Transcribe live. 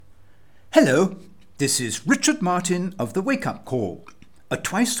Hello, this is Richard Martin of The Wake Up Call, a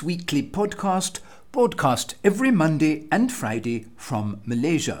twice-weekly podcast broadcast every Monday and Friday from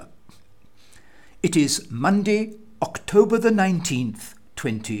Malaysia. It is Monday, October the 19th,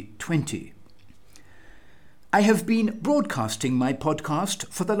 2020. I have been broadcasting my podcast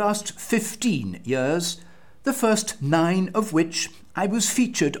for the last 15 years, the first 9 of which I was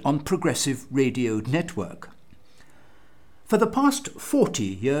featured on Progressive Radio Network. For the past 40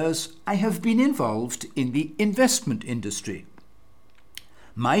 years, I have been involved in the investment industry.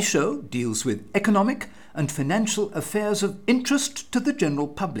 My show deals with economic and financial affairs of interest to the general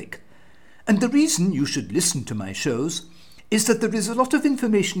public. And the reason you should listen to my shows is that there is a lot of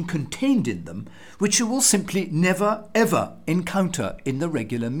information contained in them which you will simply never ever encounter in the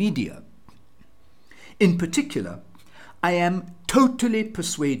regular media. In particular, I am totally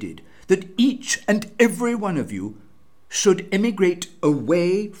persuaded that each and every one of you should emigrate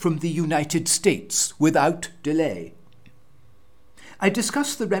away from the United States without delay. I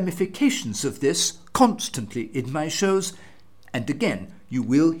discuss the ramifications of this constantly in my shows, and again, you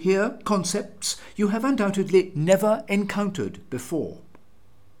will hear concepts you have undoubtedly never encountered before.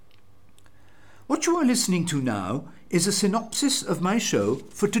 What you are listening to now is a synopsis of my show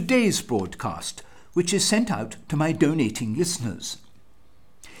for today's broadcast, which is sent out to my donating listeners.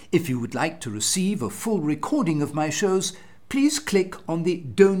 If you would like to receive a full recording of my shows, please click on the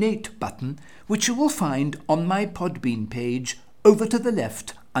Donate button, which you will find on my Podbean page over to the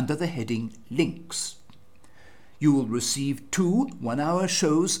left under the heading Links. You will receive 2 one-hour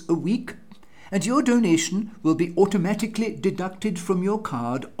shows a week, and your donation will be automatically deducted from your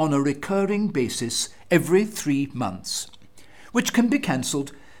card on a recurring basis every 3 months, which can be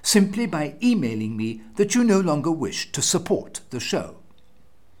cancelled simply by emailing me that you no longer wish to support the show.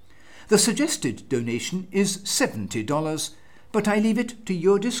 The suggested donation is $70, but I leave it to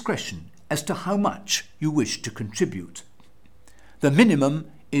your discretion as to how much you wish to contribute. The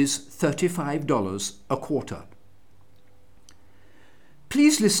minimum is $35 a quarter.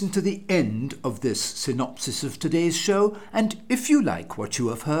 Please listen to the end of this synopsis of today's show, and if you like what you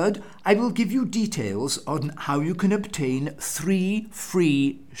have heard, I will give you details on how you can obtain 3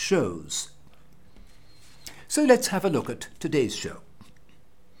 free shows. So let's have a look at today's show.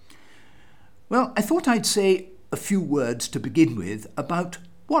 Well, I thought I'd say a few words to begin with about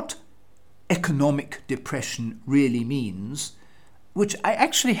what economic depression really means, which I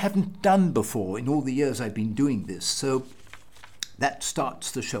actually haven't done before in all the years I've been doing this, so that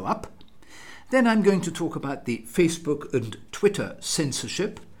starts the show up. Then I'm going to talk about the Facebook and Twitter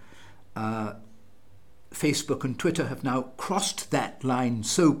censorship. Facebook and Twitter have now crossed that line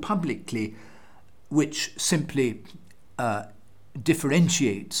so publicly, which simply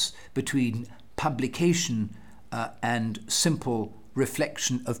differentiates between publication and simple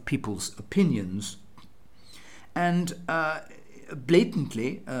reflection of people's opinions. And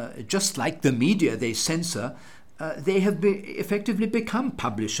blatantly, just like the media they censor, they have effectively become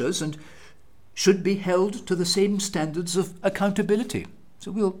publishers and should be held to the same standards of accountability. So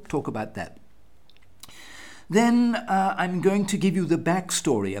we'll talk about that. Then I'm going to give you the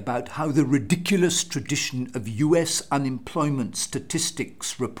backstory about how the ridiculous tradition of US unemployment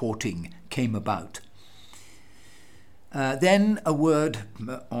statistics reporting came about. Then a word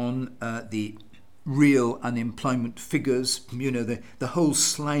on the real unemployment figures. You know, the whole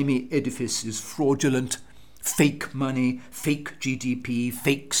slimy edifice is fraudulent. Fake money, fake GDP,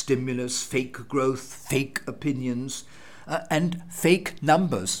 fake stimulus, fake growth, fake opinions, and fake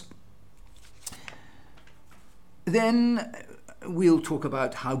numbers. Then we'll talk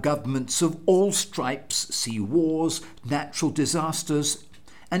about how governments of all stripes see wars, natural disasters,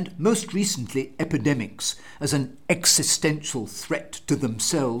 and most recently epidemics as an existential threat to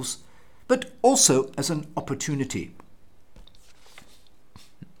themselves, but also as an opportunity.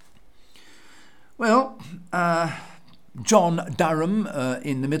 Well, John Durham,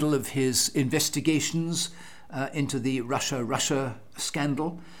 in the middle of his investigations into the Russia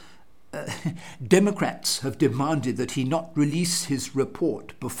scandal, Democrats have demanded that he not release his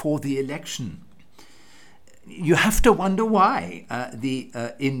report before the election. You have to wonder why the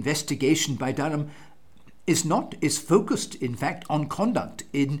investigation by Durham is focused, in fact, on conduct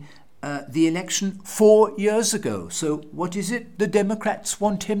in the election 4 years ago. So what is it the Democrats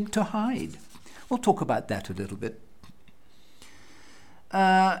want him to hide? We'll talk about that a little bit.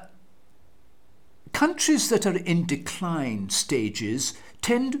 Countries that are in decline stages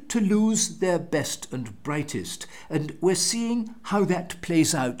tend to lose their best and brightest, and we're seeing how that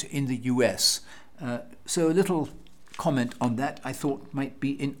plays out in the US. So a little comment on that I thought might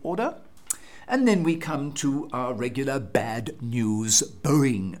be in order. And then we come to our regular bad news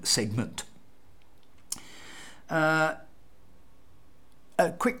Boeing segment. A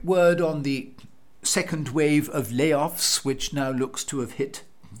quick word on the second wave of layoffs, which now looks to have hit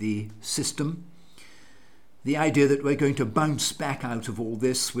the system. The idea that we're going to bounce back out of all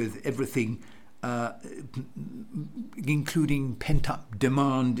this with everything, including pent-up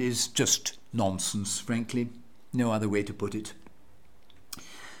demand, is just nonsense, frankly. No other way to put it.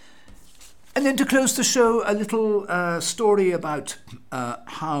 And then to close the show, a little story about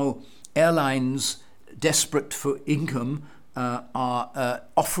how airlines desperate for income are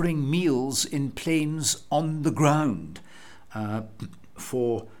offering meals in planes on the ground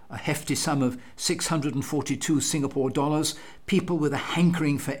for a hefty sum of 642 Singapore dollars. People with a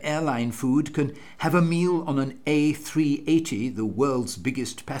hankering for airline food can have a meal on an A380, the world's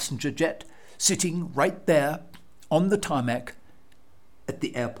biggest passenger jet, sitting right there on the tarmac at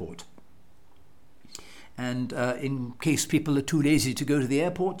the airport. And in case people are too lazy to go to the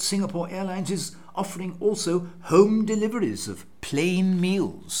airport, Singapore Airlines is offering also home deliveries of plain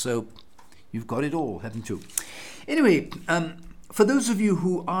meals. So you've got it all, haven't you? Anyway, for those of you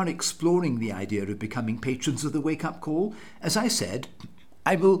who are exploring the idea of becoming patrons of the Wake Up Call, as I said,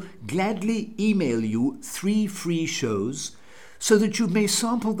 I will gladly email you 3 free shows so that you may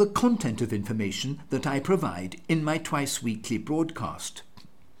sample the content of information that I provide in my twice-weekly broadcast.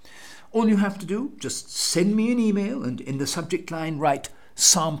 All you have to do, just send me an email and in the subject line write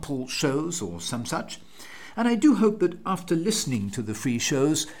sample shows or some such. And I do hope that after listening to the free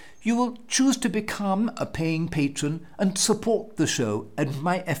shows, you will choose to become a paying patron and support the show and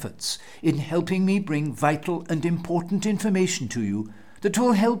my efforts in helping me bring vital and important information to you that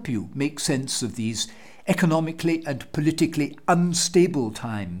will help you make sense of these economically and politically unstable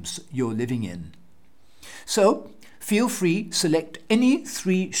times you're living in. So, feel free, select any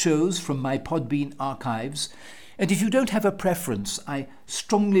 3 shows from my Podbean archives, and if you don't have a preference, I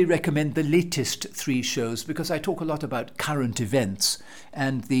strongly recommend the latest 3 shows because I talk a lot about current events,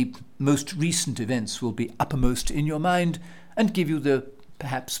 and the most recent events will be uppermost in your mind and give you the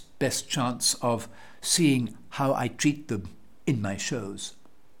perhaps best chance of seeing how I treat them in my shows.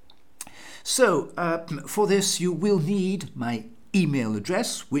 So, for this you will need my email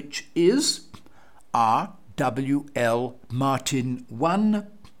address, which is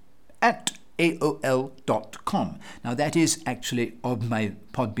rwlmartin1@aol.com. Now that is actually on my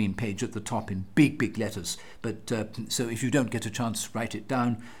Podbean page at the top in big letters, but so if you don't get a chance to write it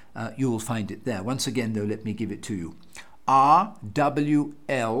down, you will find it there. Once again though, let me give it to you.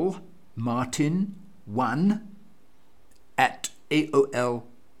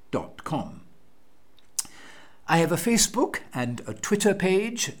 rwlmartin1@aol.com. I have a Facebook and a Twitter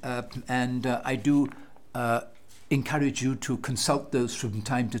page, and I do encourage you to consult those from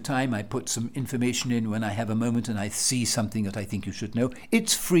time to time. I put some information in when I have a moment and I see something that I think you should know.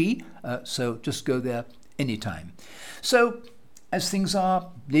 It's free, so just go there anytime. So, as things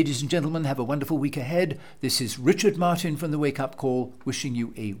are, ladies and gentlemen, have a wonderful week ahead. This is Richard Martin from the Wake Up Call, wishing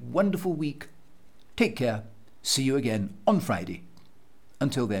you a wonderful week. Take care. See you again on Friday.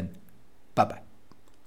 Until then, bye-bye.